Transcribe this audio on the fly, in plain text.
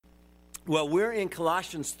Well, we're in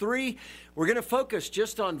Colossians 3. We're going to focus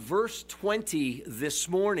just on verse 20 this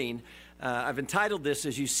morning. I've entitled this,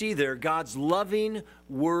 as you see there, God's Loving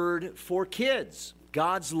Word for Kids.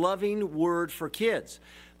 God's Loving Word for Kids.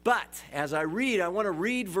 But as I read, I want to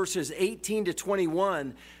read verses 18 to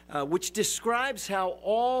 21, which describes how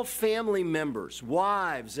all family members,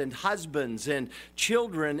 wives and husbands and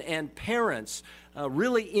children and parents,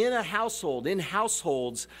 really in a household, in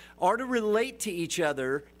households, are to relate to each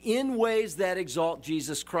other in ways that exalt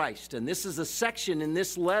Jesus Christ. And this is a section in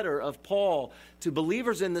this letter of Paul to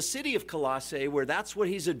believers in the city of Colossae where that's what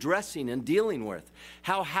he's addressing and dealing with,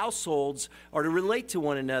 how households are to relate to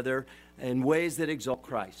one another in ways that exalt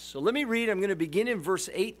Christ. So let me read. I'm going to begin in verse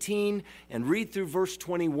 18 and read through verse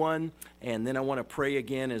 21, and then I want to pray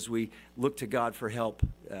again as we look to God for help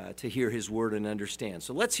to hear his word and understand.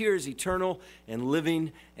 So let's hear his eternal and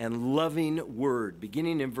living and loving word,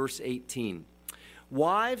 beginning in verse 18.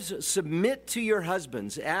 Wives, submit to your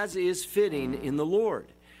husbands as is fitting in the Lord.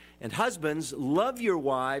 And husbands, love your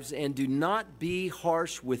wives and do not be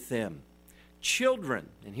harsh with them. Children,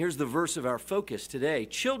 and here's the verse of our focus today.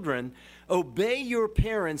 Children, obey your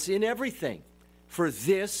parents in everything, for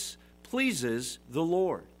this pleases the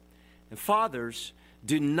Lord. And fathers,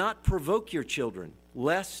 do not provoke your children,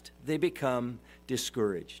 lest they become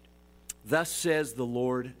discouraged. Thus says the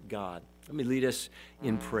Lord God. Let me lead us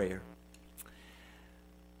in prayer.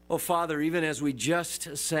 Oh, Father, even as we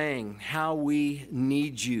just sang, how we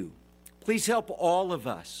need you. Please help all of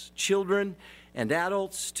us, children and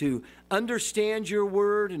adults, to understand your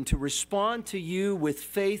word and to respond to you with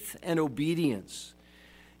faith and obedience.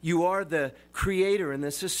 You are the creator and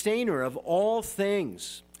the sustainer of all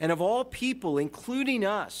things and of all people, including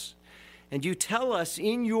us. And you tell us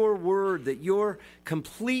in your word that your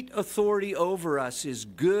complete authority over us is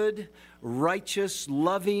good, righteous,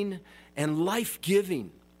 loving, and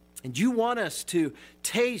life-giving. And you want us to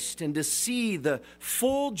taste and to see the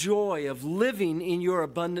full joy of living in your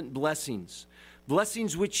abundant blessings.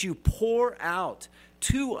 Blessings which you pour out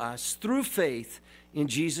to us through faith in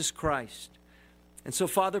Jesus Christ. And so,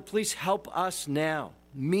 Father, please help us now,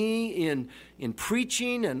 me in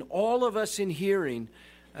preaching and all of us in hearing,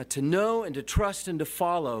 to know and to trust and to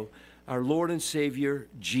follow our Lord and Savior,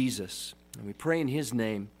 Jesus. And we pray in his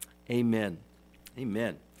name, amen.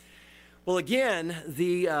 Amen. Well, again,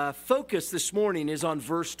 the focus this morning is on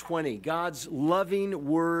verse 20, God's loving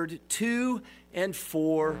word to and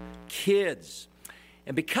for kids.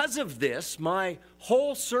 And because of this, my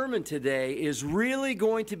whole sermon today is really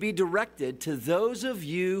going to be directed to those of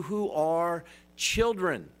you who are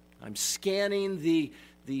children. I'm scanning the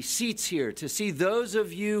seats here to see those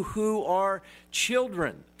of you who are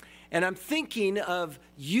children. And I'm thinking of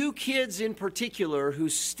you kids in particular who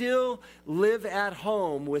still live at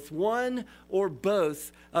home with one or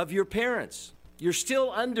both of your parents. You're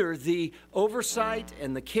still under the oversight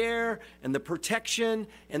and the care and the protection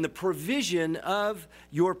and the provision of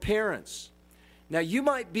your parents. Now, you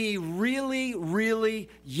might be really, really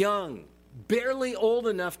young, barely old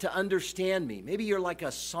enough to understand me. Maybe you're like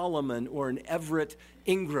a Solomon or an Everett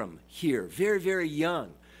Ingram here, very, very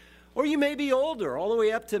young. Or you may be older, all the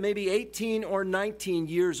way up to maybe 18 or 19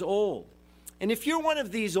 years old. And if you're one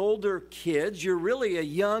of these older kids, you're really a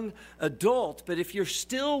young adult, but if you're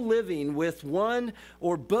still living with one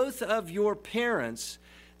or both of your parents,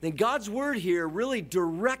 then God's word here really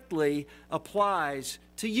directly applies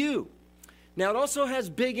to you. Now, it also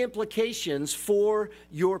has big implications for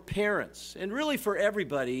your parents, and really for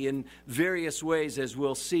everybody in various ways, as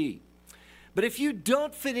we'll see. But if you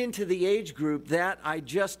don't fit into the age group that I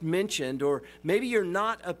just mentioned, or maybe you're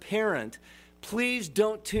not a parent, please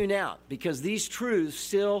don't tune out, because these truths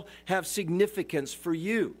still have significance for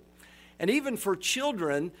you. And even for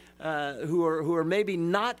children who are maybe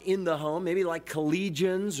not in the home, maybe like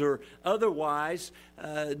collegians or otherwise,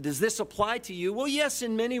 does this apply to you? Well, yes,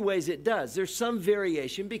 in many ways it does. There's some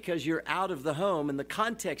variation because you're out of the home, and the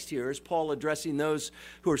context here is Paul addressing those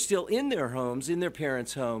who are still in their homes, in their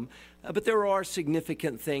parents' home, but there are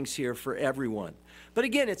significant things here for everyone. But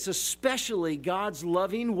again, it's especially God's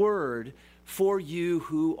loving word for you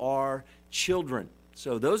who are children.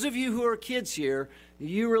 So those of you who are kids here,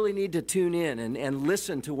 you really need to tune in and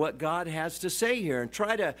listen to what God has to say here and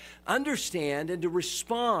try to understand and to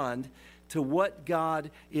respond to what God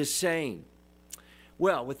is saying.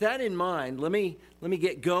 Well, with that in mind, let me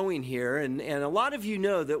get going here. And a lot of you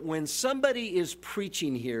know that when somebody is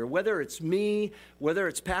preaching here, whether it's me, whether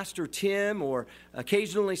it's Pastor Tim, or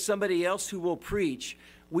occasionally somebody else who will preach,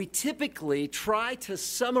 we typically try to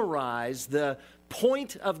summarize the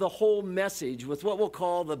point of the whole message with what we'll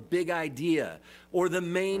call the big idea or the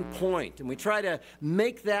main point. And we try to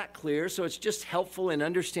make that clear so it's just helpful in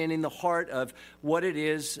understanding the heart of what it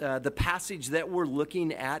is the passage that we're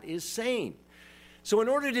looking at is saying. So in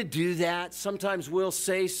order to do that, sometimes we'll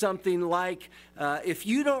say something like, if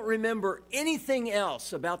you don't remember anything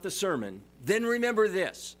else about the sermon, then remember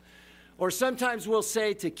this. Or sometimes we'll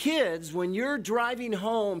say to kids, when you're driving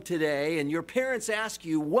home today and your parents ask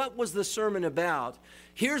you, what was the sermon about?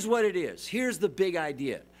 Here's what it is. Here's the big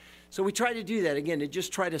idea. So we try to do that, again, to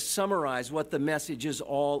just try to summarize what the message is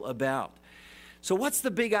all about. So what's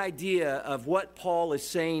the big idea of what Paul is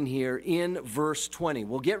saying here in verse 20?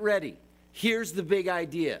 Well, get ready. Here's the big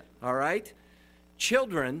idea, all right?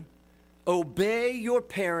 Children, obey your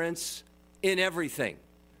parents in everything,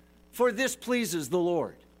 for this pleases the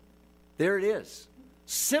Lord. There it is.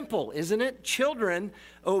 Simple, isn't it? Children,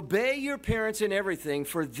 obey your parents in everything,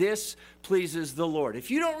 for this pleases the Lord.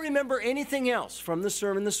 If you don't remember anything else from the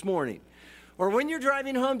sermon this morning, or when you're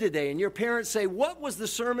driving home today and your parents say, what was the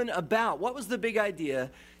sermon about? What was the big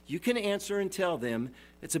idea? You can answer and tell them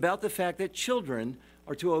it's about the fact that children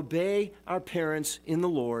are to obey our parents in the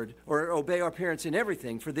Lord, or obey our parents in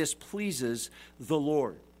everything, for this pleases the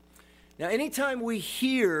Lord. Now, anytime we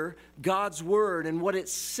hear God's word and what it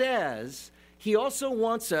says, he also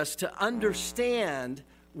wants us to understand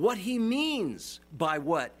what he means by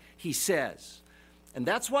what he says. And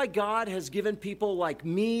that's why God has given people like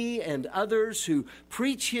me and others who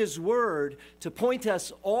preach his word to point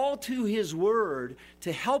us all to his word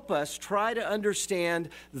to help us try to understand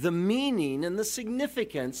the meaning and the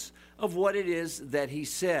significance of what it is that he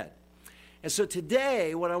said. And so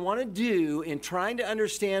today, what I want to do in trying to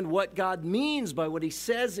understand what God means by what he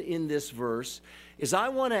says in this verse is I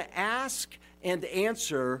want to ask and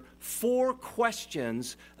answer 4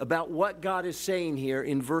 questions about what God is saying here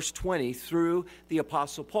in verse 20 through the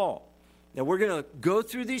Apostle Paul. Now, we're going to go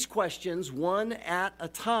through these questions one at a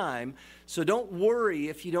time, so don't worry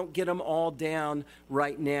if you don't get them all down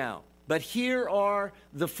right now. But here are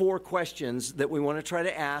the 4 questions that we want to try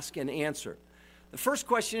to ask and answer. The first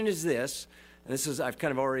question is this, and I've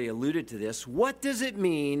kind of already alluded to this. What does it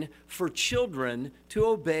mean for children to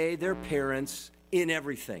obey their parents in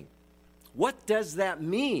everything? What does that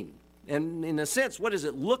mean? And in a sense, what does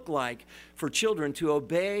it look like for children to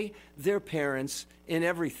obey their parents in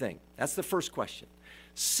everything? That's the first question.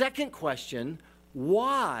 Second question,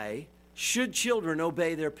 why should children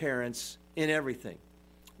obey their parents in everything?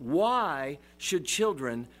 Why should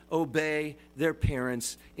children obey their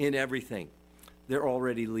parents in everything? They're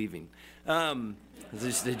already leaving.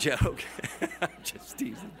 This is a joke.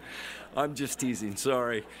 I'm just teasing.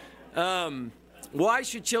 Sorry. Why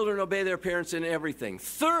should children obey their parents in everything?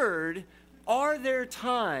 Third, are there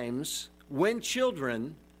times when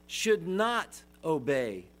children should not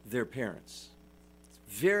obey their parents?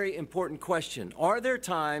 It's a very important question. Are there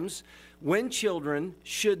times when children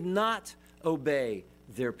should not obey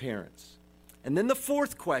their parents? And then the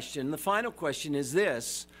fourth question, the final question is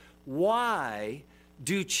this: why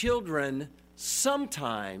do children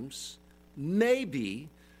sometimes, maybe,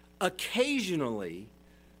 occasionally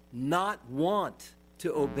not want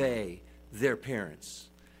to obey their parents?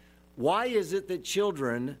 Why is it that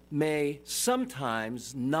children may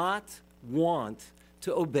sometimes not want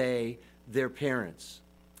to obey their parents?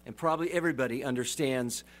 And probably everybody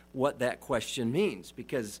understands what that question means,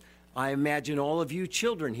 because I imagine all of you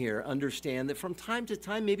children here understand that from time to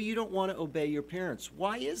time, maybe you don't want to obey your parents.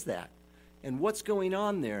 Why is that? And what's going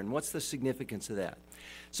on there? And what's the significance of that?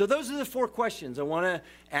 So those are the 4 questions I want to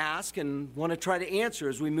ask and want to try to answer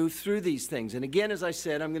as we move through these things. And again, as I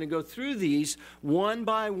said, I'm going to go through these one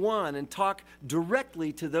by one and talk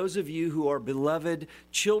directly to those of you who are beloved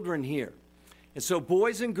children here. And so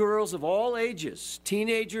boys and girls of all ages,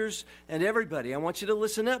 teenagers and everybody, I want you to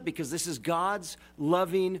listen up, because this is God's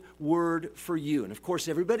loving word for you. And of course,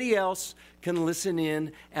 everybody else can listen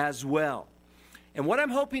in as well. And what I'm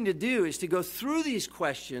hoping to do is to go through these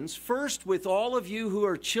questions, first with all of you who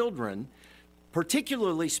are children,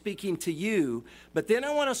 particularly speaking to you, but then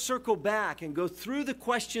I want to circle back and go through the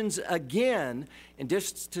questions again and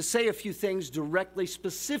just to say a few things directly,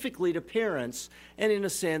 specifically to parents, and in a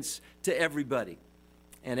sense, to everybody.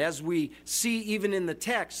 And as we see even in the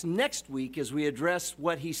text next week, as we address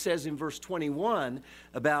what he says in verse 21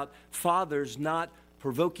 about fathers not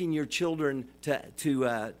provoking your children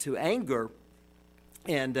to anger,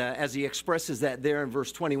 and as he expresses that there in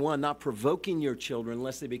verse 21, not provoking your children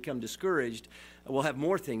lest they become discouraged, we'll have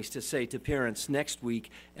more things to say to parents next week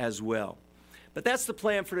as well. But that's the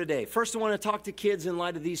plan for today. First, I want to talk to kids in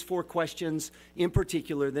light of these 4 questions in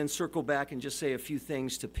particular, then circle back and just say a few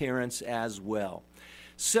things to parents as well.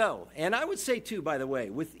 So, and I would say too, by the way,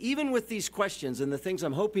 even with these questions and the things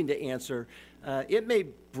I'm hoping to answer, it may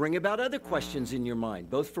bring about other questions in your mind,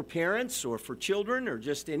 both for parents or for children or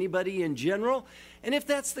just anybody in general. And if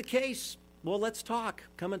that's the case, well, let's talk.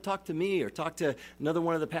 Come and talk to me or talk to another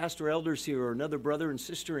one of the pastor elders here or another brother and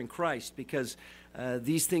sister in Christ, because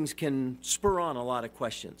these things can spur on a lot of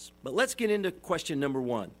questions. But let's get into question number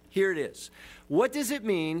 1. Here it is. What does it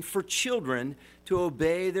mean for children to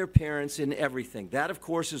obey their parents in everything? That, of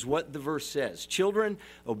course, is what the verse says. Children,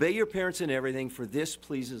 obey your parents in everything, for this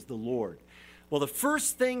pleases the Lord. Well, the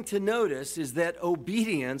first thing to notice is that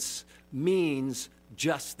obedience means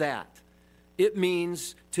just that. It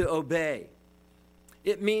means to obey.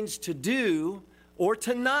 It means to do or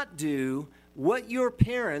to not do what your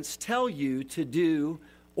parents tell you to do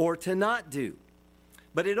or to not do.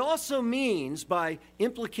 But it also means, by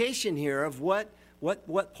implication here of what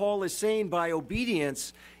Paul is saying by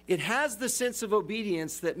obedience, it has the sense of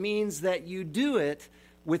obedience that means that you do it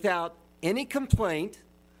without any complaint.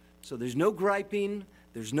 So there's no griping,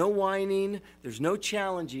 there's no whining, there's no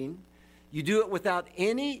challenging. You do it without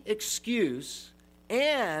any excuse,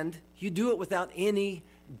 and you do it without any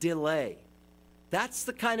delay. That's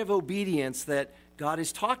the kind of obedience that God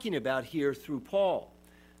is talking about here through Paul.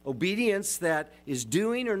 Obedience that is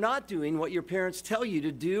doing or not doing what your parents tell you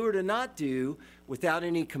to do or to not do without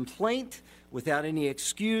any complaint, without any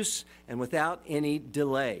excuse, and without any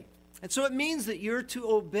delay. And so it means that you're to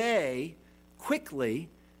obey quickly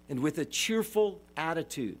and with a cheerful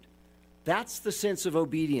attitude. That's the sense of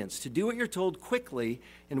obedience, to do what you're told quickly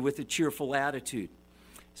and with a cheerful attitude.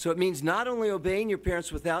 So it means not only obeying your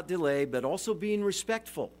parents without delay, but also being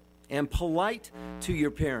respectful and polite to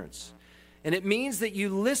your parents. And it means that you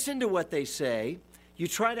listen to what they say, you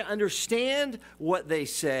try to understand what they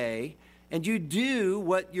say, and you do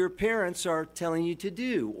what your parents are telling you to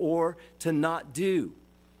do or to not do.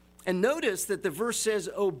 And notice that the verse says,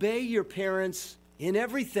 obey your parents in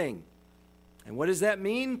everything. And what does that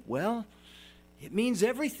mean? Well, it means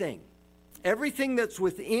everything. Everything that's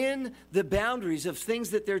within the boundaries of things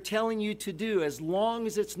that they're telling you to do, as long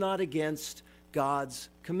as it's not against God's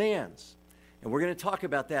commands. And we're going to talk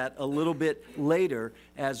about that a little bit later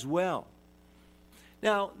as well.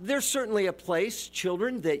 Now, there's certainly a place,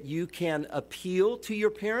 children, that you can appeal to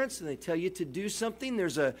your parents and they tell you to do something.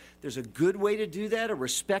 There's a good way to do that, a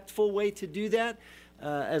respectful way to do that.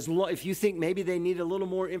 If you think maybe they need a little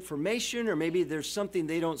more information, or maybe there's something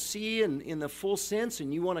they don't see in the full sense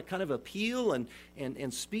and you want to kind of appeal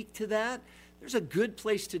and speak to that, there's a good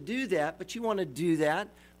place to do that, but you want to do that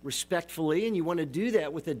respectfully, and you want to do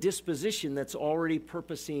that with a disposition that's already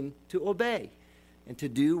purposing to obey and to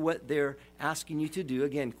do what they're asking you to do,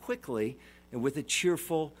 again, quickly and with a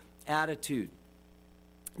cheerful attitude.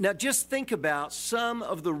 Now, just think about some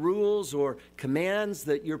of the rules or commands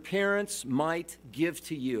that your parents might give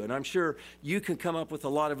to you, and I'm sure you can come up with a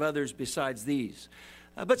lot of others besides these.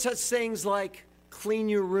 But such things like clean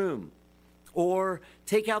your room, or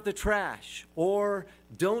take out the trash, or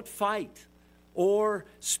don't fight, or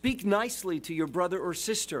speak nicely to your brother or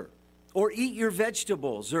sister, or eat your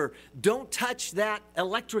vegetables, or don't touch that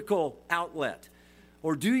electrical outlet,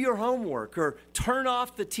 or do your homework, or turn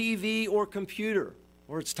off the TV or computer,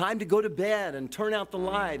 or it's time to go to bed and turn out the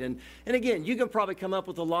light. And again, you can probably come up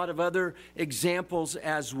with a lot of other examples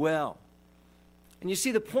as well. And you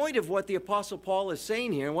see, the point of what the Apostle Paul is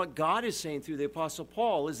saying here, and what God is saying through the Apostle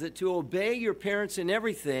Paul, is that to obey your parents in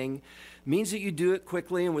everything means that you do it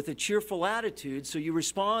quickly and with a cheerful attitude. So you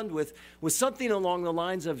respond with something along the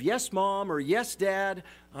lines of, yes, Mom, or yes, Dad,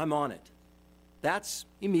 I'm on it. That's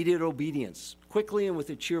immediate obedience, quickly and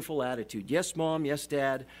with a cheerful attitude. Yes, Mom, yes,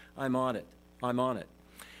 Dad, I'm on it. I'm on it.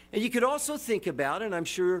 And you could also think about, and I'm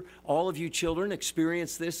sure all of you children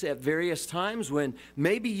experience this at various times, when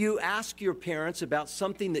maybe you ask your parents about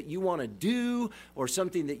something that you want to do or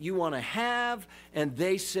something that you want to have, and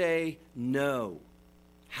they say no.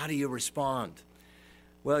 How do you respond?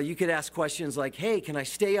 Well, you could ask questions like, hey, can I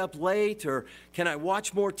stay up late? Or can I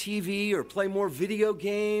watch more TV or play more video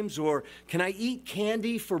games? Or can I eat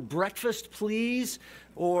candy for breakfast, please?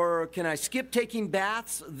 Or can I skip taking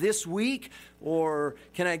baths this week? Or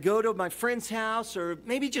can I go to my friend's house? Or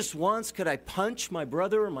maybe just once, could I punch my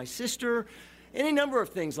brother or my sister? Any number of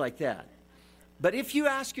things like that. But if you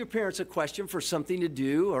ask your parents a question for something to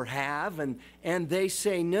do or have, and they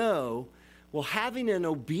say no, well, having an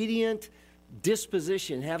obedient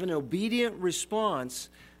disposition, have an obedient response,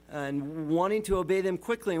 and wanting to obey them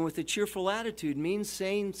quickly and with a cheerful attitude means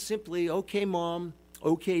saying simply, okay, Mom,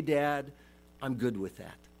 okay, Dad, I'm good with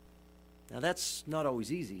that. Now, that's not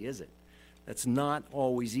always easy, is it? That's not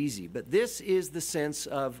always easy. But this is the sense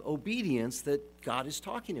of obedience that God is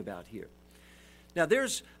talking about here. Now,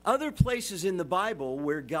 there's other places in the Bible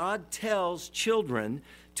where God tells children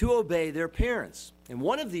to obey their parents. And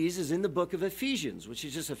one of these is in the book of Ephesians, which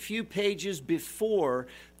is just a few pages before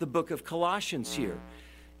the book of Colossians here,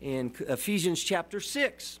 in Ephesians chapter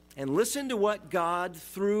 6. And listen to what God,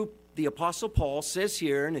 through the Apostle Paul, says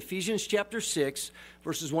here in Ephesians chapter 6,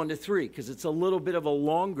 verses 1 to 3, because it's a little bit of a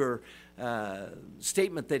longer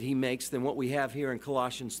statement that he makes than what we have here in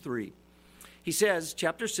Colossians 3. He says,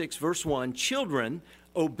 chapter 6, verse 1, "Children,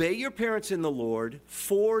 obey your parents in the Lord,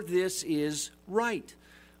 for this is right.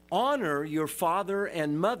 Honor your father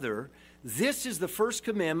and mother. This is the first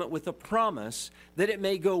commandment with a promise that it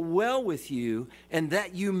may go well with you and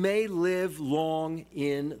that you may live long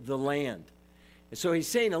in the land." And so he's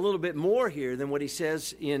saying a little bit more here than what he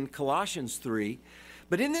says in Colossians 3.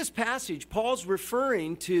 But in this passage, Paul's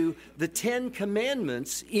referring to the 10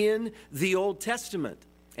 commandments in the Old Testament,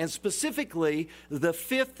 and specifically the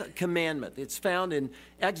 5th commandment. It's found in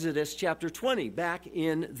Exodus chapter 20, back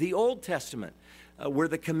in the Old Testament, where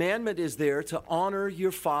the commandment is there to honor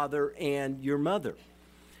your father and your mother.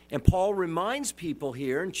 And Paul reminds people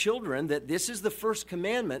here and children that this is the first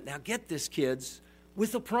commandment. Now get this, kids,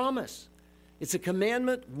 with a promise. It's a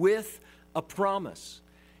commandment with a promise.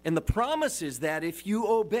 And the promise is that if you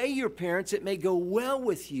obey your parents, it may go well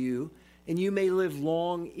with you and you may live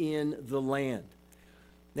long in the land.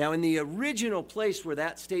 Now, in the original place where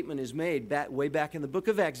that statement is made, way back in the book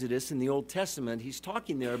of Exodus in the Old Testament, he's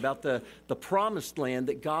talking there about the promised land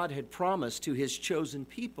that God had promised to his chosen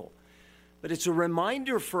people. But it's a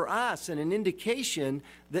reminder for us and an indication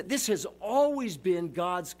that this has always been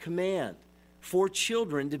God's command for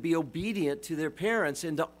children to be obedient to their parents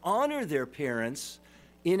and to honor their parents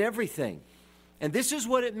in everything. And this is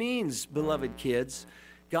what it means, beloved kids.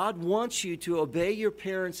 God wants you to obey your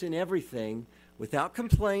parents in everything without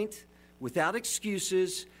complaint, without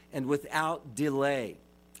excuses, and without delay.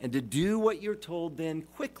 And to do what you're told then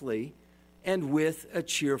quickly and with a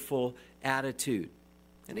cheerful attitude.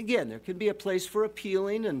 And again, there can be a place for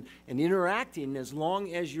appealing and interacting as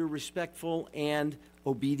long as you're respectful and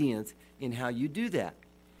obedient in how you do that.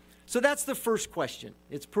 So that's the first question.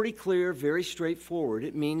 It's pretty clear, very straightforward.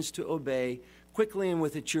 It means to obey quickly and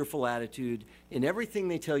with a cheerful attitude in everything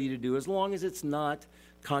they tell you to do, as long as it's not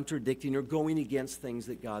contradicting or going against things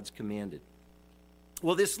that God's commanded.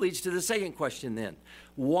 Well, this leads to the second question then.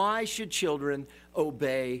 Why should children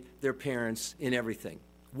obey their parents in everything?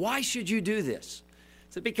 Why should you do this?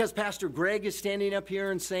 Is it because Pastor Greg is standing up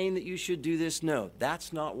here and saying that you should do this? No,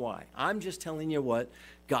 that's not why. I'm just telling you what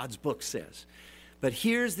God's book says. But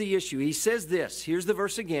here's the issue. He says this. Here's the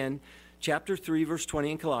verse again, chapter 3, verse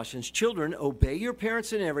 20 in Colossians. "Children, obey your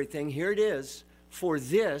parents in everything." Here it is. "For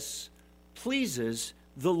this pleases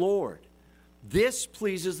the Lord." This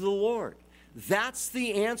pleases the Lord. That's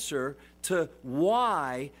the answer to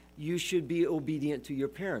why you should be obedient to your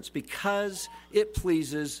parents, because it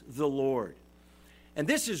pleases the Lord. And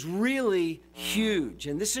this is really huge,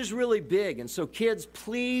 and this is really big. And so, kids,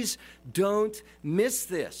 please don't miss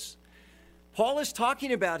this. Paul is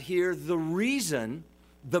talking about here the reason,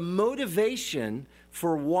 the motivation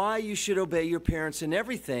for why you should obey your parents in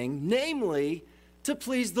everything, namely to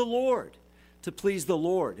please the Lord. To please the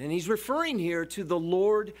Lord. And he's referring here to the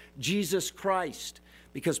Lord Jesus Christ,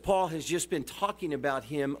 because Paul has just been talking about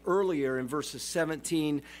him earlier in verses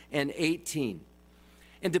 17 and 18.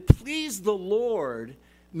 And to please the Lord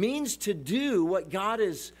means to do what God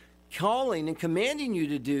is calling and commanding you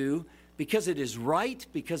to do because it is right,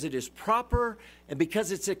 because it is proper, and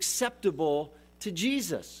because it's acceptable to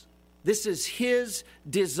Jesus. This is his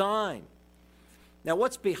design. Now,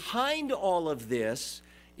 what's behind all of this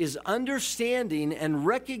is understanding and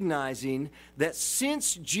recognizing that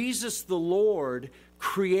since Jesus the Lord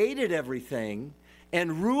created everything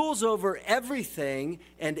and rules over everything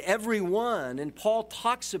and everyone, and Paul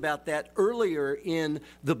talks about that earlier in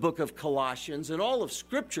the book of Colossians, and all of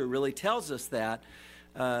Scripture really tells us that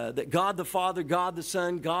God the Father, God the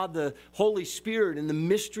Son, God the Holy Spirit, and the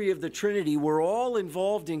mystery of the Trinity were all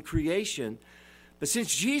involved in creation. But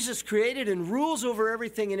since Jesus created and rules over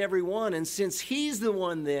everything and everyone, and since he's the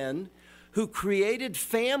one then who created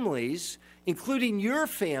families, including your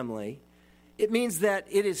family, it means that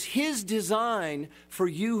it is his design for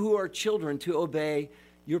you who are children to obey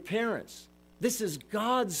your parents. This is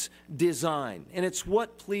God's design, and it's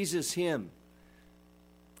what pleases him.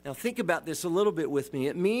 Now think about this a little bit with me.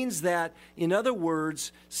 It means that, in other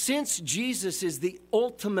words, since Jesus is the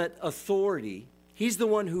ultimate authority, He's the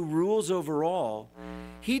one who rules over all.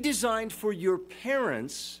 He designed for your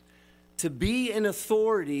parents to be an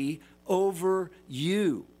authority over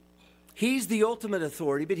you. He's the ultimate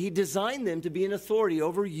authority, but he designed them to be an authority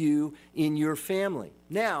over you in your family.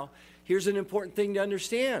 Now, here's an important thing to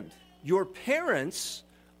understand. Your parents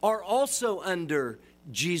are also under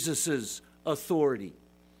Jesus' authority.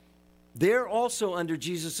 They're also under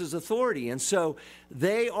Jesus' authority, and so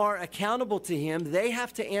they are accountable to him. They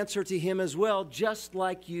have to answer to him as well, just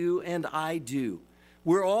like you and I do.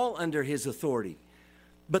 We're all under his authority.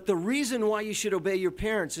 But the reason why you should obey your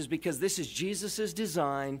parents is because this is Jesus'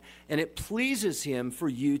 design, and it pleases him for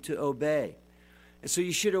you to obey. And so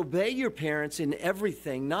you should obey your parents in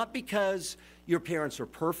everything, not because your parents are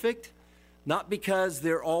perfect, not because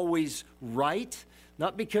they're always right,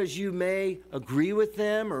 not because you may agree with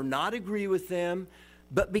them or not agree with them,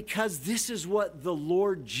 but because this is what the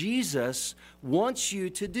Lord Jesus wants you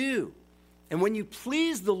to do. And when you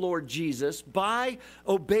please the Lord Jesus by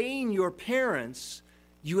obeying your parents,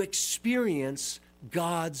 you experience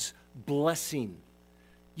God's blessing.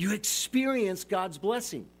 You experience God's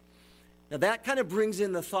blessing. Now that kind of brings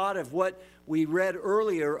in the thought of what we read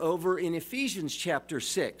earlier over in Ephesians chapter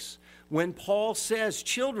 6. When Paul says,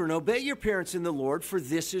 children, obey your parents in the Lord, for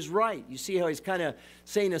this is right. You see how he's kind of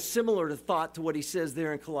saying a similar thought to what he says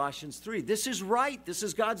there in Colossians 3. This is right. This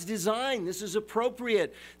is God's design. This is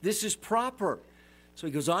appropriate. This is proper. So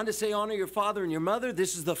he goes on to say, honor your father and your mother.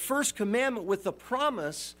 This is the first commandment with the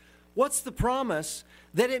promise. What's the promise?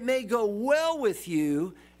 That it may go well with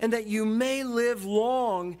you and that you may live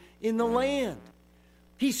long in the land.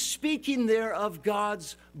 He's speaking there of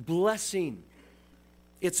God's blessing.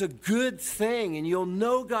 It's a good thing, and you'll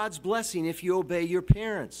know God's blessing if you obey your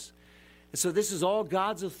parents. And so this is all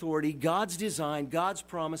God's authority, God's design, God's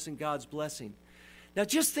promise, and God's blessing. Now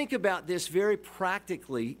just think about this very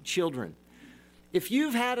practically, children. If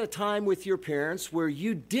you've had a time with your parents where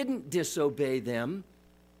you didn't disobey them,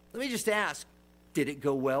 let me just ask, did it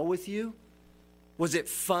go well with you? Was it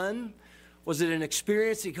fun? Was it an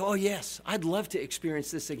experience? You go, oh yes, I'd love to experience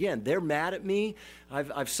this again. They're mad at me.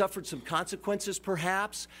 I've suffered some consequences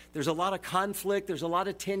perhaps. There's a lot of conflict. There's a lot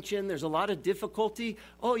of tension. There's a lot of difficulty.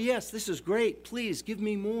 Oh yes, this is great. Please give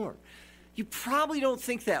me more. You probably don't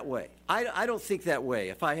think that way. I don't think that way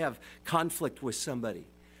if I have conflict with somebody.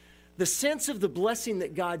 The sense of the blessing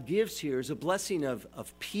that God gives here is a blessing of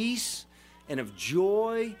peace and of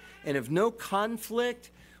joy and of no conflict.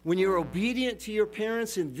 When you're obedient to your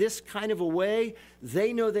parents in this kind of a way,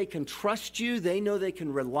 they know they can trust you. They know they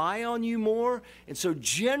can rely on you more. And so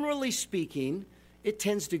generally speaking, it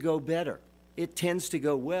tends to go better. It tends to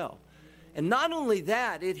go well. And not only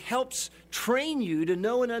that, it helps train you to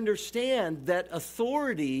know and understand that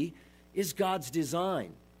authority is God's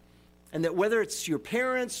design. And that whether it's your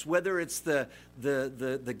parents, whether it's the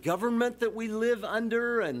government that we live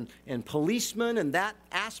under and policemen and that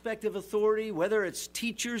aspect of authority, whether it's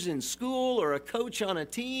teachers in school or a coach on a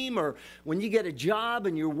team, or when you get a job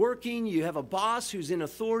and you're working, you have a boss who's in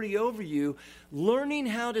authority over you, learning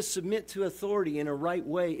how to submit to authority in a right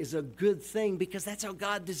way is a good thing because that's how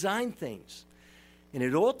God designed things. And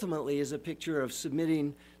it ultimately is a picture of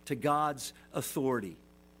submitting to God's authority.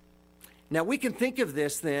 Now, we can think of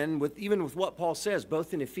this then, even with what Paul says,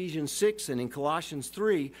 both in Ephesians 6 and in Colossians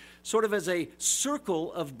 3, sort of as a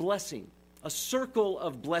circle of blessing. A circle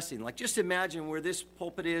of blessing. Like, just imagine where this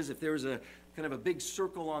pulpit is, if there was a kind of a big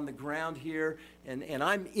circle on the ground here, and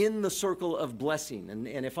I'm in the circle of blessing.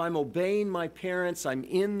 And if I'm obeying my parents, I'm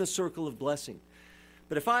in the circle of blessing.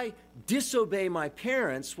 But if I disobey my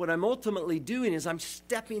parents, what I'm ultimately doing is I'm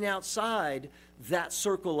stepping outside that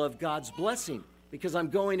circle of God's blessing. Because I'm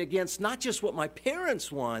going against not just what my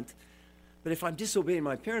parents want, but if I'm disobeying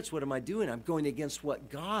my parents, what am I doing? I'm going against what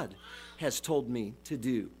God has told me to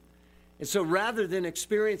do. And so rather than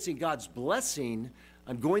experiencing God's blessing,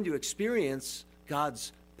 I'm going to experience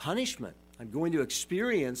God's punishment. I'm going to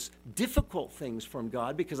experience difficult things from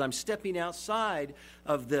God because I'm stepping outside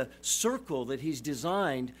of the circle that He's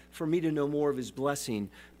designed for me to know more of His blessing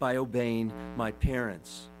by obeying my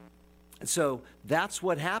parents. And so that's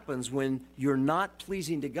what happens when you're not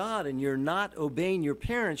pleasing to God and you're not obeying your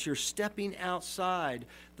parents. You're stepping outside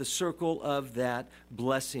the circle of that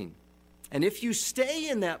blessing. And if you stay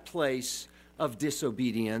in that place of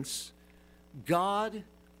disobedience, God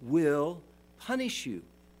will punish you.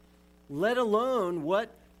 Let alone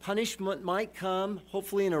what punishment might come,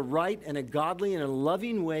 hopefully in a right and a godly and a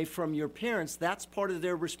loving way from your parents. That's part of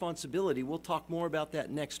their responsibility. We'll talk more about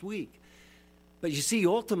that next week. But you see,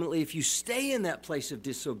 ultimately, if you stay in that place of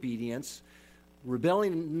disobedience,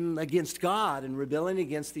 rebelling against God and rebelling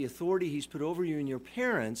against the authority He's put over you and your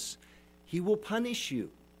parents, he will punish you.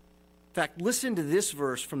 In fact, listen to this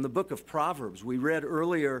verse from the book of Proverbs. We read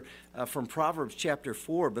earlier from Proverbs chapter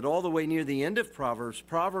 4, but all the way near the end of Proverbs,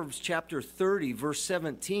 Proverbs chapter 30, verse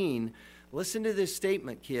 17. Listen to this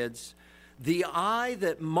statement, kids. The eye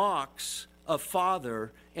that mocks a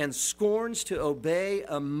father and scorns to obey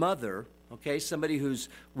a mother, okay, somebody who's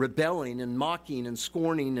rebelling and mocking and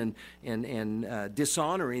scorning and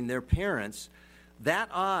dishonoring their parents, that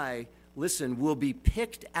eye, listen, will be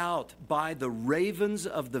picked out by the ravens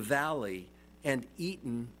of the valley and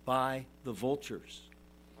eaten by the vultures.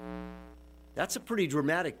 That's a pretty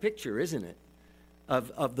dramatic picture, isn't it,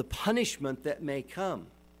 of the punishment that may come.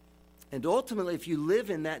 And ultimately, if you live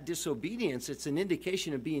in that disobedience, it's an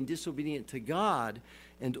indication of being disobedient to God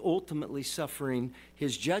and ultimately suffering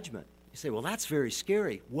his judgment. You say, well, that's very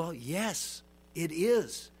scary. Well, yes, it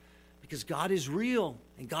is. Because God is real,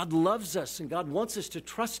 and God loves us, and God wants us to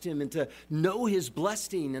trust him and to know his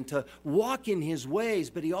blessing and to walk in his ways.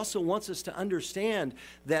 But he also wants us to understand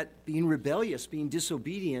that being rebellious, being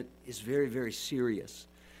disobedient is very, very serious.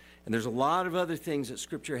 And there's a lot of other things that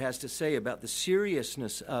Scripture has to say about the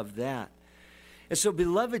seriousness of that. And so,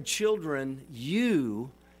 beloved children,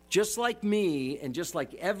 you, just like me and just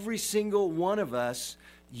like every single one of us,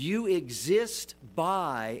 you exist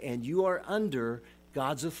by and you are under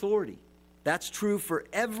God's authority. That's true for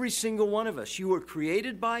every single one of us. You were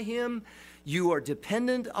created by him, you are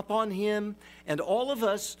dependent upon him, and all of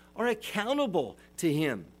us are accountable to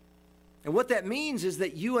him. And what that means is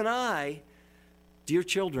that you and I, dear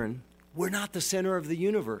children, we're not the center of the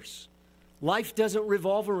universe. Life doesn't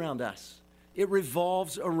revolve around us. It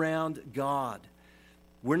revolves around God.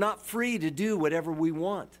 We're not free to do whatever we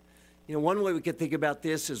want. You know, one way we could think about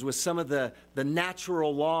this is with some of the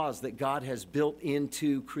natural laws that God has built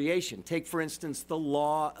into creation. Take, for instance, the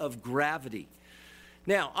law of gravity.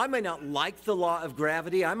 Now, I may not like the law of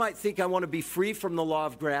gravity. I might think I want to be free from the law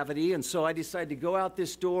of gravity, and so I decide to go out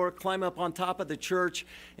this door, climb up on top of the church,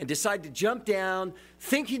 and decide to jump down,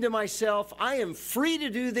 thinking to myself, I am free to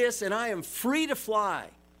do this, and I am free to fly.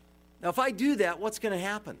 Now, if I do that, what's going to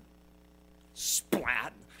happen?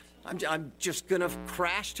 Splat. I'm just going to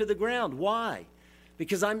crash to the ground. Why?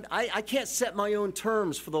 Because I can't set my own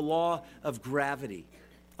terms for the law of gravity.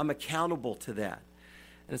 I'm accountable to that.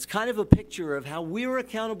 And it's kind of a picture of how we're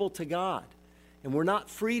accountable to God. And we're not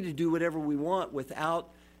free to do whatever we want without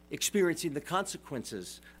experiencing the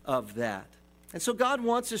consequences of that. And so God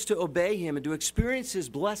wants us to obey him and to experience his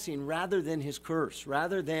blessing rather than his curse,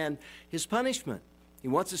 rather than his punishment. He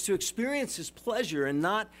wants us to experience his pleasure and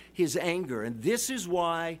not his anger. And this is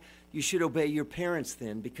why you should obey your parents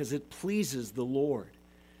then, because it pleases the Lord.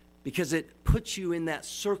 Because it puts you in that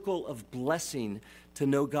circle of blessing to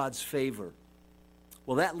know God's favor.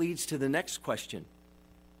 Well, that leads to the next question.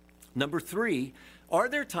 Number 3, are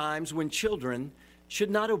there times when children should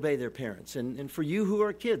not obey their parents? And for you who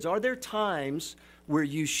are kids, are there times where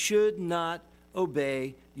you should not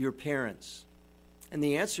obey your parents? And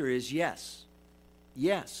the answer is yes.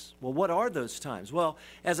 Yes. Well, what are those times? Well,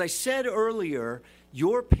 as I said earlier,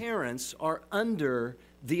 your parents are under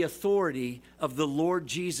the authority of the Lord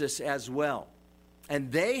Jesus as well.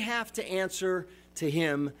 And they have to answer to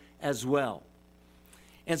him as well.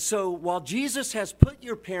 And so while Jesus has put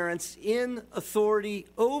your parents in authority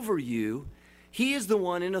over you, he is the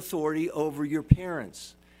one in authority over your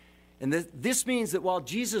parents. And this means that while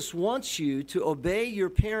Jesus wants you to obey your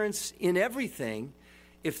parents in everything,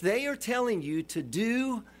 if they are telling you to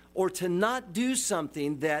do or to not do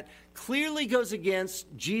something that clearly goes against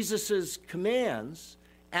Jesus' commands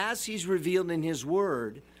as he's revealed in his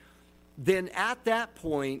word, then at that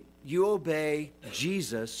point you obey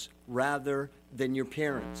Jesus rather than your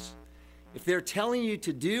parents. If they're telling you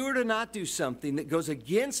to do or to not do something that goes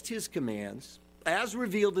against his commands as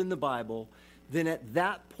revealed in the Bible, then at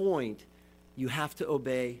that point you have to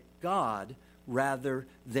obey God rather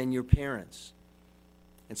than your parents.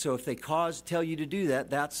 And so if they tell you to do that,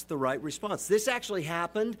 that's the right response. This actually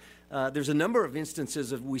happened. There's a number of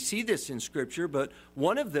instances of we see this in Scripture, but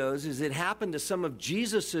one of those is it happened to some of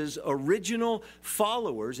Jesus's original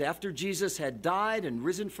followers after Jesus had died and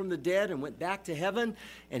risen from the dead and went back to heaven.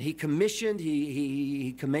 And he commanded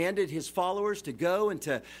his followers to go and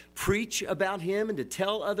to preach about him and to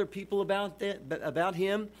tell other people about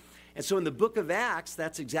him. And so in the book of Acts,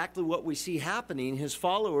 that's exactly what we see happening. His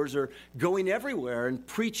followers are going everywhere and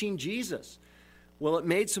preaching Jesus. Well, it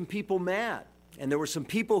made some people mad. And there were some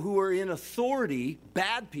people who were in authority,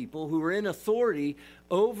 bad people who were in authority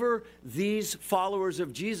over these followers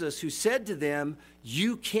of Jesus who said to them,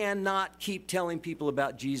 you cannot keep telling people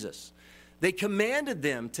about Jesus. They commanded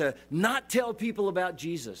them to not tell people about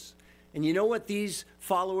Jesus. And you know what these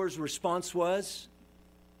followers' response was?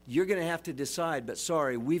 You're going to have to decide, but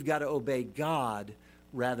sorry, we've got to obey God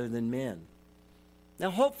rather than men. Now,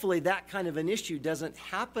 hopefully that kind of an issue doesn't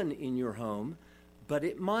happen in your home, but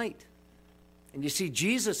it might. And you see,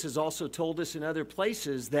 Jesus has also told us in other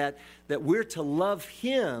places that we're to love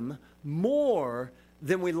him more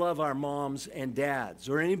than we love our moms and dads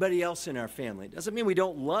or anybody else in our family. It doesn't mean we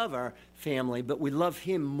don't love our family, but we love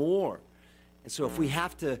him more. And so if we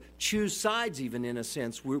have to choose sides, even in a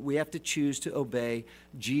sense, we have to choose to obey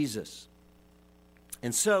Jesus.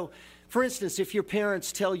 And so, for instance, if your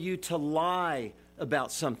parents tell you to lie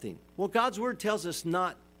about something, well, God's word tells us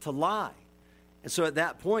not to lie. And so at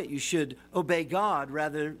that point, you should obey God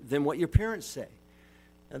rather than what your parents say.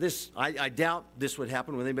 Now I doubt this would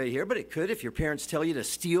happen with anybody here, but it could if your parents tell you to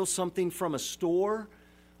steal something from a store,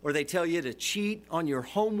 or they tell you to cheat on your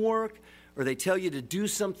homework, or they tell you to do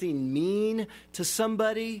something mean to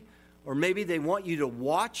somebody, or maybe they want you to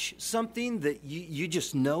watch something that you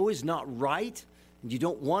just know is not right, and you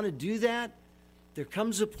don't want to do that. There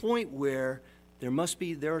comes a point where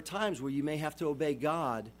there are times where you may have to obey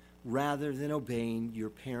God rather than obeying your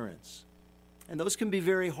parents. And those can be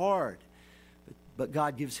very hard, but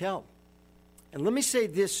God gives help. And let me say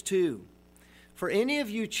this too. For any of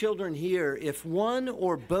you children here, if one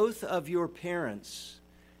or both of your parents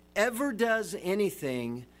ever does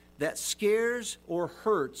anything that scares or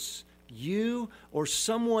hurts you or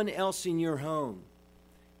someone else in your home,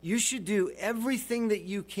 you should do everything that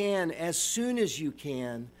you can as soon as you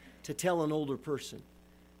can to tell an older person.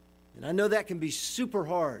 And I know that can be super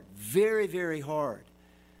hard, very, very hard.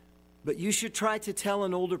 But you should try to tell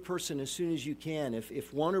an older person as soon as you can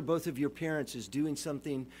if one or both of your parents is doing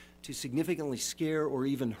something to significantly scare or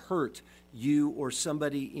even hurt you or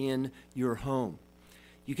somebody in your home.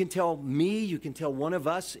 You can tell me, you can tell one of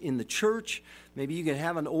us in the church, maybe you can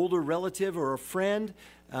have an older relative or a friend,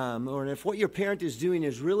 or if what your parent is doing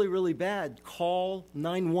is really, really bad, call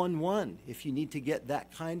 911 if you need to get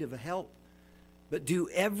that kind of a help. But do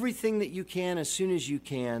everything that you can as soon as you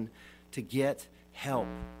can to get help,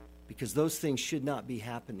 because those things should not be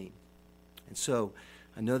happening. And so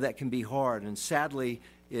I know that can be hard, and sadly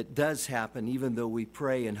it does happen, even though we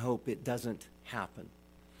pray and hope it doesn't happen.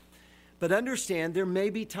 But understand, there may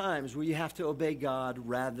be times where you have to obey God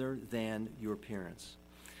rather than your parents.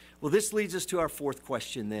 Well, this leads us to our fourth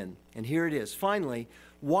question then, and here it is. Finally,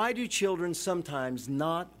 why do children sometimes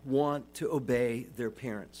not want to obey their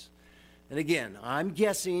parents? And again, I'm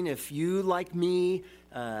guessing if you, like me,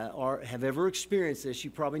 have ever experienced this,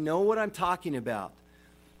 you probably know what I'm talking about.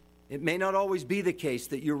 It may not always be the case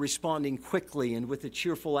that you're responding quickly and with a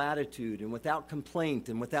cheerful attitude and without complaint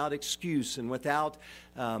and without excuse and without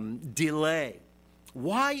delay.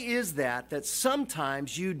 Why is that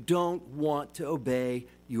sometimes you don't want to obey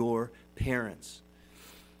your parents?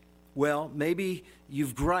 Well, maybe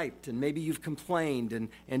you've griped and maybe you've complained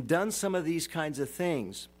and done some of these kinds of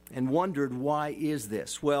things and wondered, why is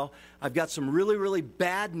this? Well, I've got some really, really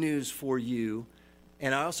bad news for you,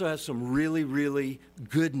 and I also have some really, really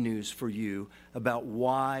good news for you about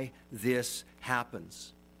why this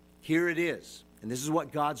happens. Here it is, and this is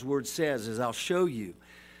what God's Word says, as I'll show you.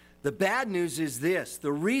 The bad news is this: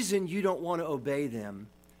 the reason you don't want to obey them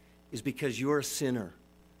is because you're a sinner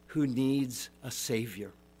who needs a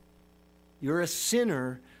Savior. You're a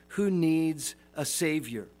sinner who needs a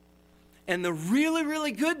Savior. And the really,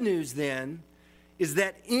 really good news then is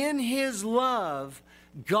that in His love,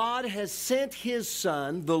 God has sent His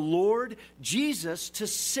Son, the Lord Jesus, to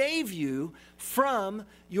save you from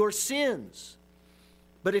your sins.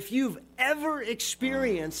 But if you've ever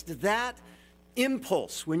experienced that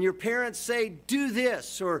impulse when your parents say, do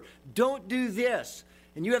this or don't do this,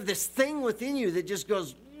 and you have this thing within you that just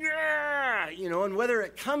goes, yeah, and whether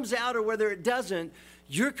it comes out or whether it doesn't,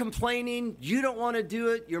 you're complaining, you don't want to do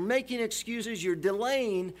it, you're making excuses, you're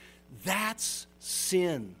delaying, that's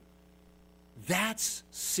sin. That's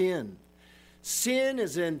sin. Sin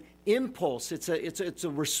is an impulse. It's a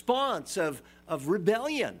response of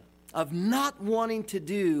rebellion, of not wanting to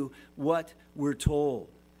do what we're told.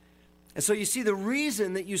 And so you see, the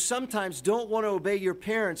reason that you sometimes don't want to obey your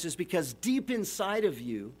parents is because deep inside of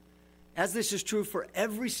you, as this is true for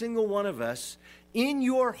every single one of us, in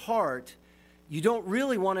your heart, you don't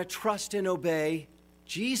really want to trust and obey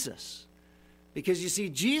Jesus. Because you see,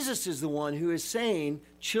 Jesus is the one who is saying,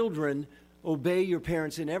 children, obey your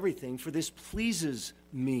parents in everything, for this pleases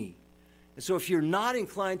me. And so if you're not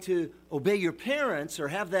inclined to obey your parents or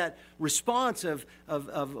have that response of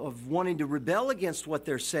wanting to rebel against what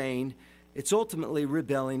they're saying, it's ultimately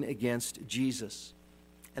rebelling against Jesus.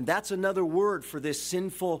 And that's another word for this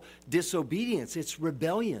sinful disobedience. It's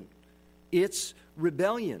rebellion. it's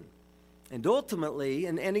rebellion. And ultimately,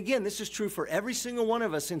 and again, this is true for every single one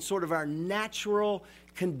of us in sort of our natural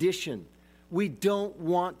condition. We don't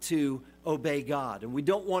want to obey God, and we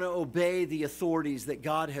don't want to obey the authorities that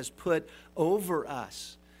God has put over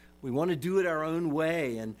us. We want to do it our own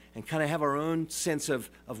way and kind of have our own sense of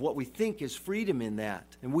what we think is freedom in that.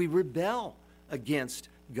 And we rebel against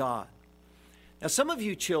God. Now, some of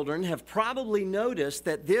you children have probably noticed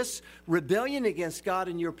that this rebellion against God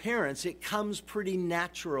and your parents, it comes pretty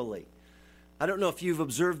naturally. I don't know if you've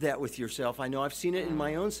observed that with yourself. I know I've seen it in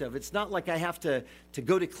my own self. It's not like I have to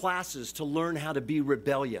go to classes to learn how to be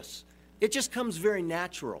rebellious. It just comes very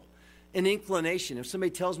natural, an inclination. If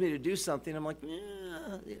somebody tells me to do something, I'm like,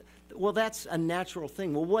 well, that's a natural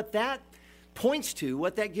thing. Well, what that points to,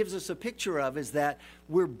 what that gives us a picture of, is that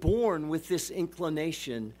we're born with this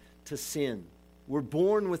inclination to sin. We're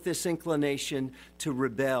born with this inclination to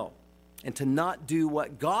rebel and to not do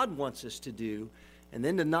what God wants us to do, and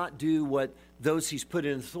then to not do what those he's put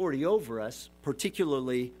in authority over us,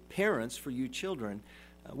 particularly parents for you children,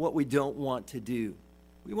 what we don't want to do.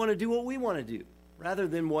 We want to do what we want to do rather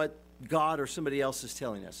than what God or somebody else is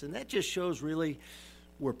telling us. And that just shows really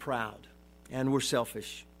we're proud and we're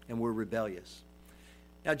selfish and we're rebellious.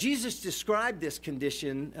 Now, Jesus described this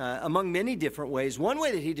condition among many different ways. One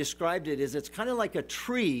way that he described it is it's kind of like a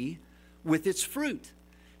tree with its fruit.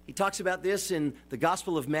 He talks about this in the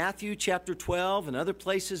Gospel of Matthew, chapter 12, and other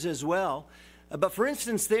places as well. But for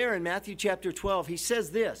instance, there in Matthew chapter 12, he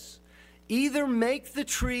says this: either make the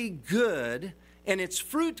tree good and its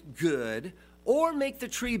fruit good, or make the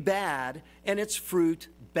tree bad and its fruit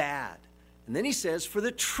bad. And then he says, for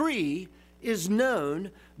the tree is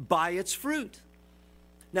known by its fruit.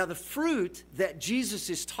 Now, the fruit that Jesus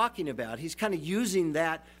is talking about, he's kind of using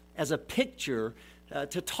that as a picture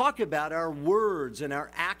to talk about our words and our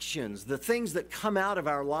actions, the things that come out of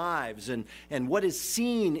our lives, and what is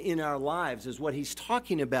seen in our lives is what he's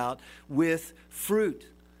talking about with fruit.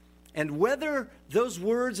 And whether those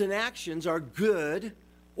words and actions are good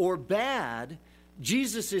or bad,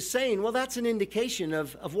 Jesus is saying, well, that's an indication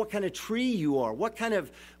of what kind of tree you are, what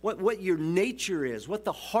your nature is, what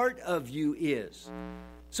the heart of you is.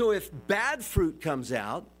 So if bad fruit comes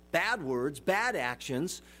out, bad words, bad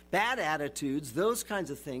actions, bad attitudes, those kinds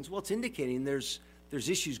of things, well, it's indicating there's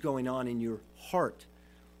issues going on in your heart.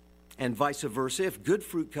 And vice versa, if good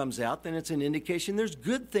fruit comes out, then it's an indication there's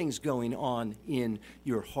good things going on in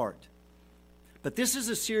your heart. But this is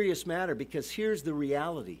a serious matter because here's the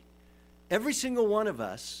reality. Every single one of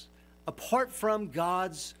us, apart from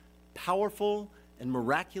God's powerful and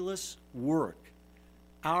miraculous work,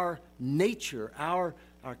 our nature, our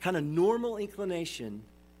kind of normal inclination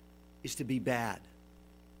is to be bad.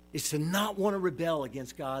 It's to not want to rebel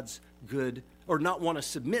against God's good, or not want to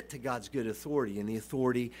submit to God's good authority and the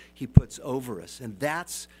authority he puts over us. And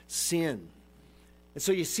that's sin. And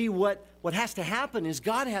so you see what has to happen is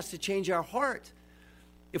God has to change our heart.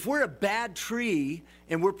 If we're a bad tree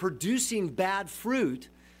and we're producing bad fruit,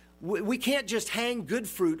 we can't just hang good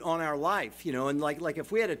fruit on our life, and like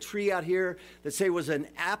if we had a tree out here that say was an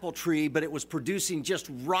apple tree, but it was producing just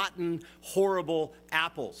rotten, horrible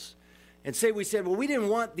apples. And say we said, well, we didn't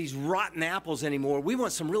want these rotten apples anymore. We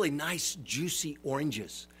want some really nice, juicy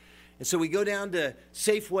oranges. And so we go down to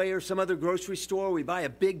Safeway or some other grocery store. We buy a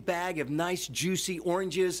big bag of nice, juicy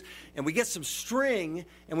oranges, and we get some string,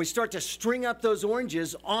 and we start to string up those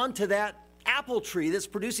oranges onto that apple tree that's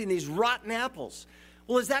producing these rotten apples.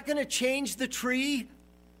 Well, is that going to change the tree?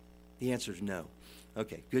 The answer is no.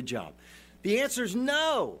 Okay, good job. The answer is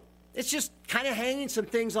no. It's just kind of hanging some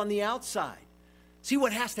things on the outside. See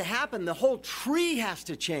what has to happen? The whole tree has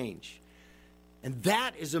to change. And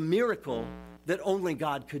that is a miracle that only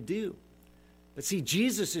God could do. But see,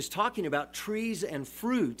 Jesus is talking about trees and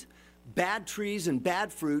fruit, bad trees and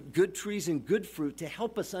bad fruit, good trees and good fruit, to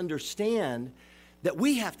help us understand that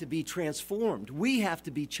we have to be transformed. We have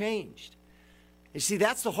to be changed. You see,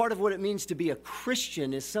 that's the heart of what it means to be a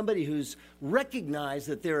Christian, is somebody who's recognized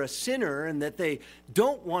that they're a sinner and that they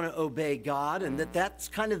don't want to obey God, and that's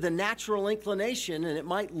kind of the natural inclination, and it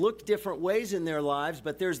might look different ways in their lives,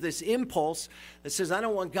 but there's this impulse that says, I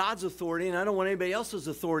don't want God's authority and I don't want anybody else's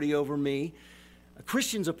authority over me. A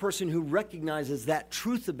Christian's a person who recognizes that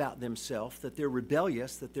truth about themselves, that they're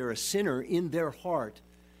rebellious, that they're a sinner in their heart,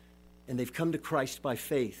 and they've come to Christ by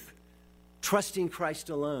faith, trusting Christ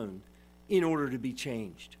alone, in order to be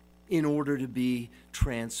changed, in order to be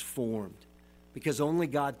transformed, because only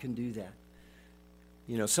God can do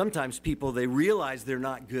that. Sometimes people, they realize they're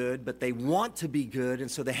not good, but they want to be good, and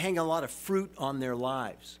so they hang a lot of fruit on their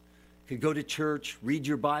lives. could go to church, read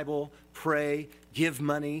your Bible, pray, give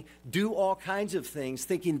money, do all kinds of things,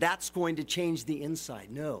 thinking that's going to change the inside.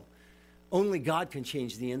 No, only God can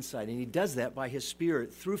change the inside, and he does that by his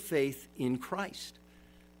Spirit through faith in Christ.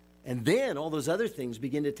 And then all those other things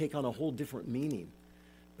begin to take on a whole different meaning.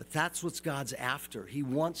 But that's what God's after. He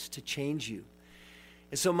wants to change you.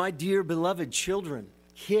 And so, my dear beloved children,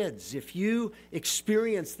 kids, if you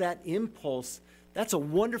experience that impulse, that's a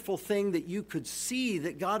wonderful thing that you could see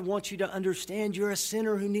that God wants you to understand you're a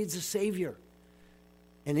sinner who needs a Savior.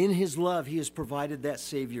 And in his love, he has provided that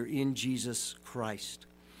Savior in Jesus Christ.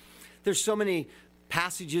 There's so many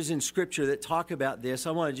passages in Scripture that talk about this.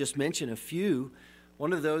 I want to just mention a few.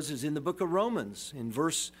 One of those is in the book of Romans, in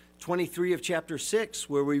verse 23 of chapter 6,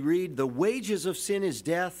 where we read, "The wages of sin is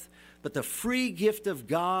death, but the free gift of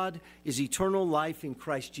God is eternal life in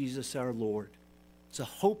Christ Jesus our Lord." It's a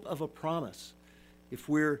hope of a promise. If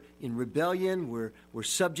we're in rebellion, we're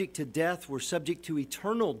subject to death, we're subject to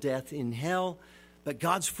eternal death in hell, but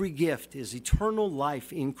God's free gift is eternal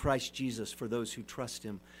life in Christ Jesus for those who trust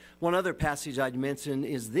him. One other passage I'd mention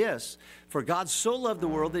is this: "For God so loved the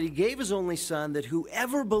world that he gave his only Son, that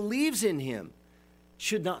whoever believes in him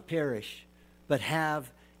should not perish, but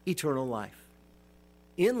have eternal life."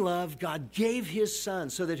 In love, God gave his Son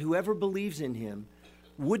so that whoever believes in him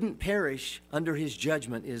wouldn't perish under his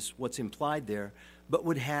judgment, is what's implied there, but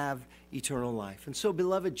would have eternal life. And so,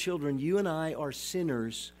 beloved children, you and I are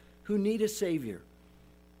sinners who need a Savior.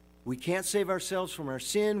 We can't save ourselves from our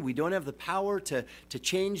sin. We don't have the power to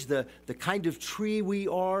change the kind of tree we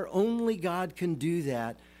are. Only God can do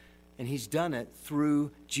that, and he's done it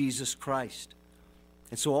through Jesus Christ.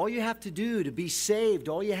 And so all you have to do to be saved,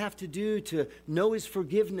 all you have to do to know his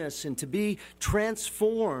forgiveness and to be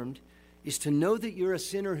transformed is to know that you're a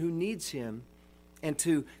sinner who needs him and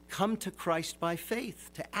to come to Christ by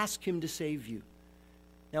faith, to ask him to save you.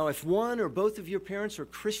 Now, if one or both of your parents are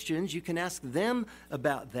Christians, you can ask them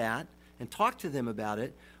about that and talk to them about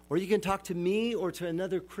it, or you can talk to me or to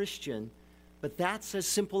another Christian. But that's as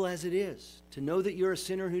simple as it is, to know that you're a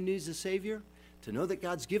sinner who needs a Savior, to know that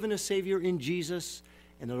God's given a Savior in Jesus,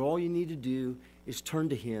 and that all you need to do is turn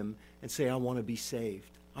to him and say, "I want to be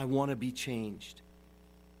saved. I want to be changed."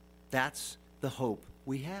 That's the hope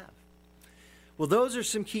we have. Well, those are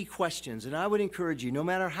some key questions, and I would encourage you, no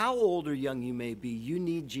matter how old or young you may be, you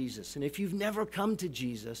need Jesus. And if you've never come to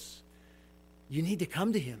Jesus, you need to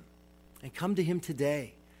come to him, and come to him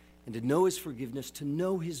today, and to know his forgiveness, to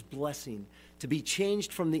know his blessing, to be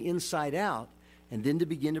changed from the inside out, and then to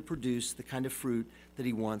begin to produce the kind of fruit that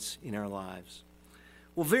he wants in our lives.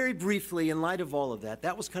 Well, very briefly, in light of all of that,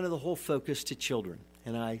 that was kind of the whole focus to children,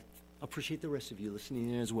 and I appreciate the rest of you listening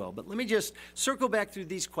in as well. But let me just circle back through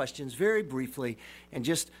these questions very briefly and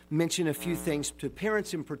just mention a few things to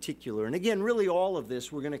parents in particular. And again, really all of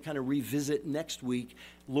this we're going to kind of revisit next week,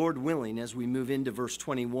 Lord willing, as we move into verse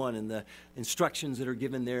 21 and the instructions that are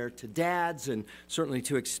given there to dads and certainly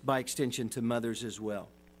by extension to mothers as well.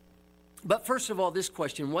 But first of all, this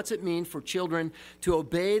question: what's it mean for children to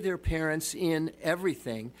obey their parents in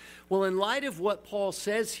everything? Well, in light of what Paul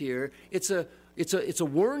says here, it's a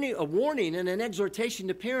warning and an exhortation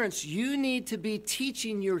to parents. You need to be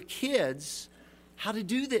teaching your kids how to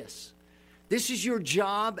do this. This is your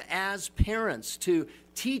job as parents, to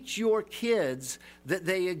teach your kids that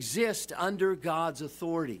they exist under God's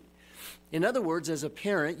authority. In other words, as a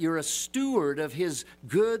parent, you're a steward of his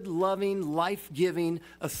good, loving, life-giving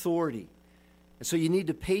authority. And so you need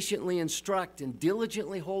to patiently instruct and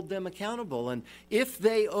diligently hold them accountable. And if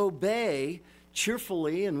they obey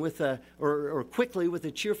cheerfully and or quickly with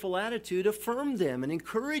a cheerful attitude, affirm them and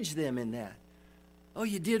encourage them in that. "Oh,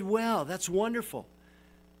 you did well. That's wonderful."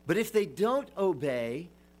 But if they don't obey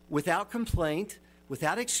without complaint,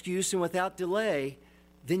 without excuse, and without delay,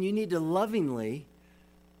 then you need to lovingly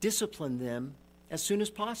discipline them as soon as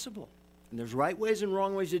possible. And there's right ways and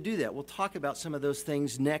wrong ways to do that. We'll talk about some of those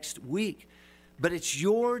things next week. But it's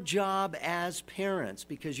your job as parents,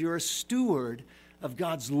 because you're a steward of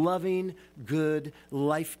God's loving, good,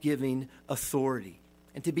 life-giving authority.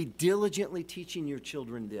 And to be diligently teaching your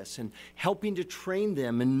children this and helping to train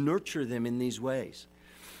them and nurture them in these ways.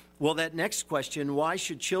 Well, that next question, why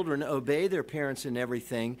should children obey their parents in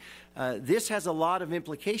everything? This has a lot of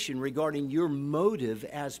implication regarding your motive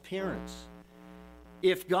as parents.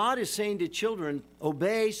 If God is saying to children,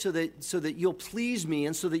 obey so that you'll please me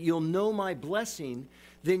and so that you'll know my blessing,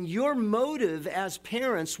 then your motive as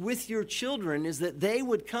parents with your children is that they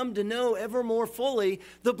would come to know ever more fully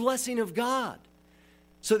the blessing of God.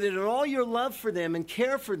 So that in all your love for them and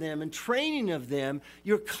care for them and training of them,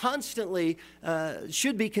 you're constantly,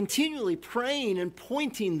 should be continually praying and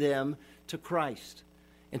pointing them to Christ.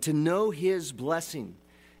 and to know His blessing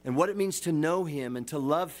and what it means to know Him and to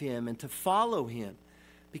love Him and to follow Him,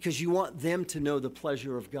 because you want them to know the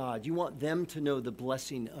pleasure of God. You want them to know the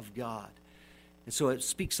blessing of God. And so it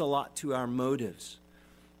speaks a lot to our motives.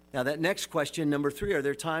 Now, that next question, number 3, are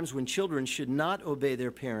there times when children should not obey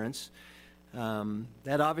their parents?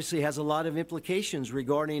 That obviously has a lot of implications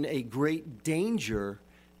regarding a great danger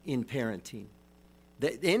in parenting.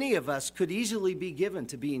 That any of us could easily be given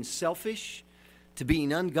to being selfish, to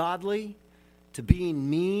being ungodly, to being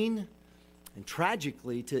mean, and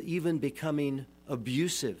tragically to even becoming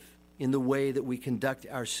abusive in the way that we conduct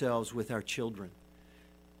ourselves with our children.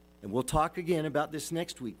 And we'll talk again about this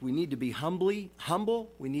next week. We need to be humble.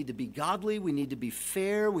 We need to be godly. We need to be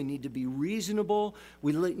fair. We need to be reasonable.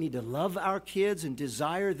 We need to love our kids and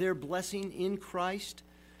desire their blessing in Christ.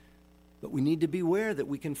 But we need to beware that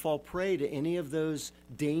we can fall prey to any of those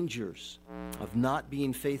dangers of not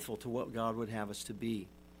being faithful to what God would have us to be.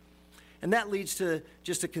 And that leads to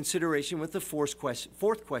just a consideration with the fourth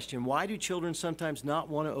question. Why do children sometimes not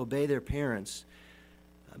want to obey their parents?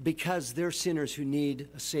 Because they're sinners who need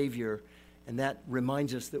a Savior, and that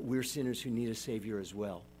reminds us that we're sinners who need a Savior as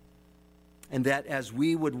well. And that as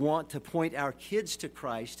we would want to point our kids to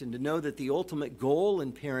Christ and to know that the ultimate goal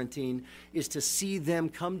in parenting is to see them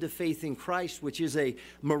come to faith in Christ, which is a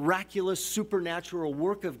miraculous, supernatural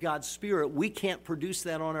work of God's Spirit, we can't produce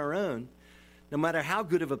that on our own. No matter how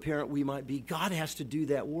good of a parent we might be, God has to do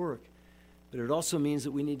that work. But it also means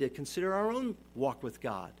that we need to consider our own walk with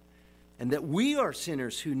God, and that we are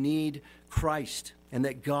sinners who need Christ, and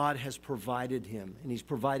that God has provided Him. And He's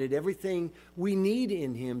provided everything we need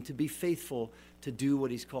in Him to be faithful to do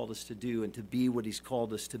what He's called us to do and to be what He's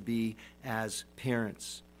called us to be as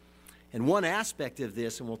parents. And one aspect of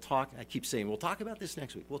this, and I keep saying, we'll talk about this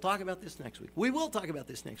next week. We'll talk about this next week. We will talk about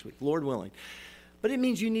this next week, Lord willing. But it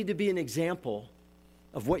means you need to be an example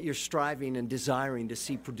of what you're striving and desiring to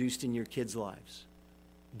see produced in your kids' lives.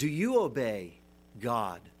 Do you obey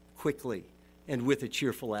God quickly and with a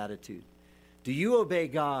cheerful attitude? Do you obey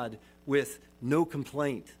God with no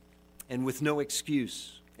complaint and with no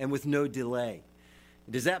excuse and with no delay?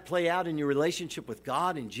 Does that play out in your relationship with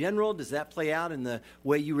God in general? Does that play out in the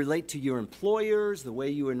way you relate to your employers, the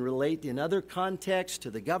way you relate in other contexts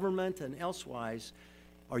to the government and elsewise?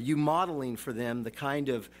 Are you modeling for them the kind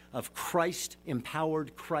of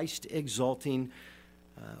Christ-empowered, Christ-exalting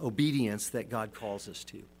obedience that God calls us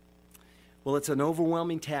to? Well, it's an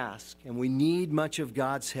overwhelming task, and we need much of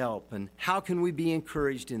God's help. And how can we be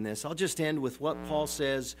encouraged in this? I'll just end with what Paul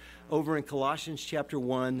says over in Colossians chapter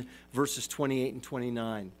 1, verses 28 and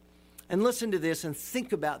 29. And listen to this and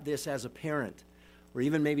think about this as a parent, or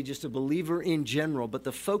even maybe just a believer in general, but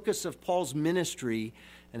the focus of Paul's ministry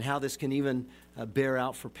and how this can even bear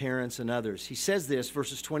out for parents and others. He says this,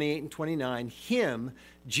 verses 28 and 29, Him,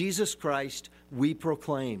 Jesus Christ, we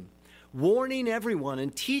proclaim, warning everyone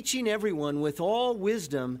and teaching everyone with all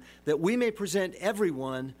wisdom, that we may present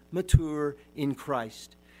everyone mature in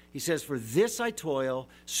Christ. He says, for this I toil,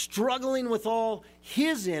 struggling with all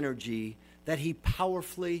His energy, that He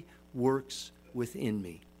powerfully works within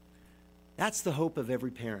me. That's the hope of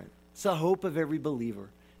every parent. It's the hope of every believer.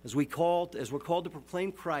 As we're called to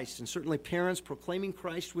proclaim Christ, and certainly parents proclaiming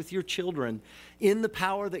Christ with your children in the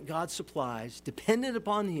power that God supplies, dependent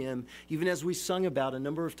upon Him, even as we sung about a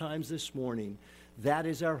number of times this morning, that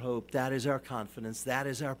is our hope, that is our confidence, that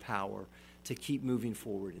is our power to keep moving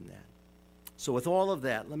forward in that. So with all of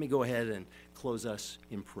that, let me go ahead and close us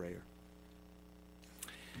in prayer.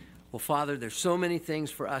 Well, Father, there's so many things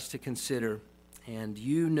for us to consider. And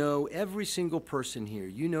you know every single person here.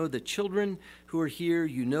 You know the children who are here.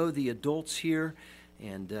 You know the adults here.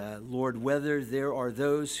 And Lord, whether there are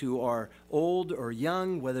those who are old or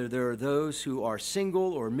young, whether there are those who are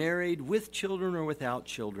single or married, with children or without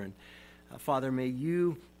children, Father, may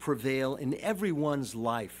you prevail in everyone's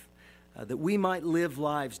life, that we might live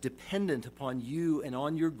lives dependent upon you and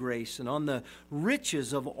on your grace and on the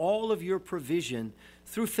riches of all of your provision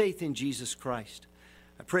through faith in Jesus Christ.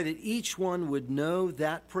 I pray that each one would know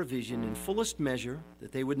that provision in fullest measure,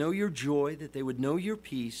 that they would know your joy, that they would know your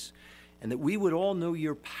peace, and that we would all know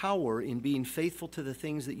your power in being faithful to the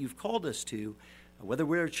things that you've called us to, whether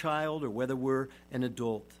we're a child or whether we're an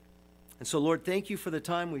adult. And so, Lord, thank you for the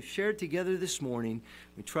time we've shared together this morning.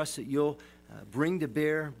 We trust that you'll bring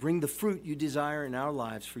the fruit you desire in our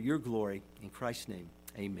lives for your glory. In Christ's name,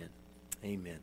 amen. Amen.